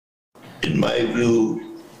in my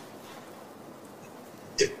view,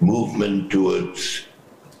 a movement towards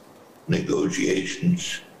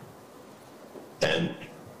negotiations and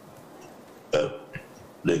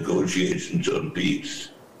negotiations on peace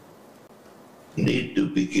need to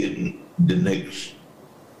begin the next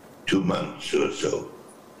 2 months or so.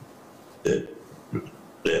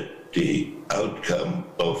 That the outcome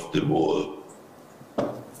of the war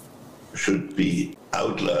should be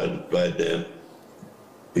outlined by them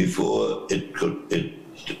before it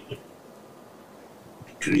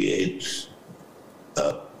creates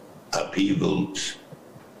upheavals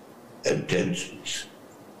and tensions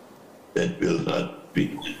that will not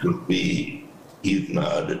be, could be even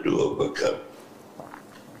harder to overcome.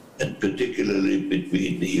 And particularly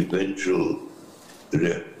between the eventual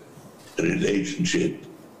relationship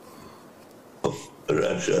of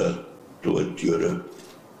Russia towards Europe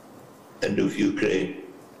and of Ukraine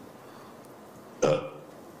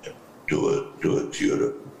towards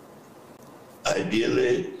Europe.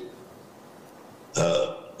 Ideally,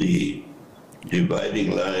 the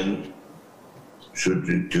dividing line should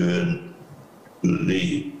return to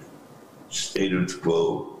the status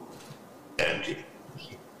quo ante.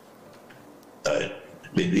 I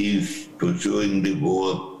believe pursuing the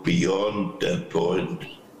war beyond that point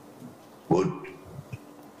would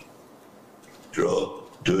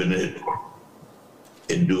turn it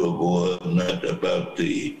into a war not about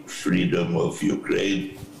the freedom of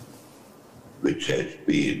Ukraine, which has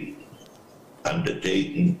been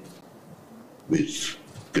undertaken with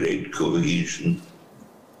great cohesion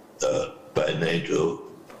by NATO,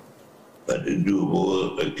 but into a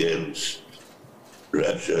war against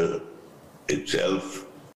Russia itself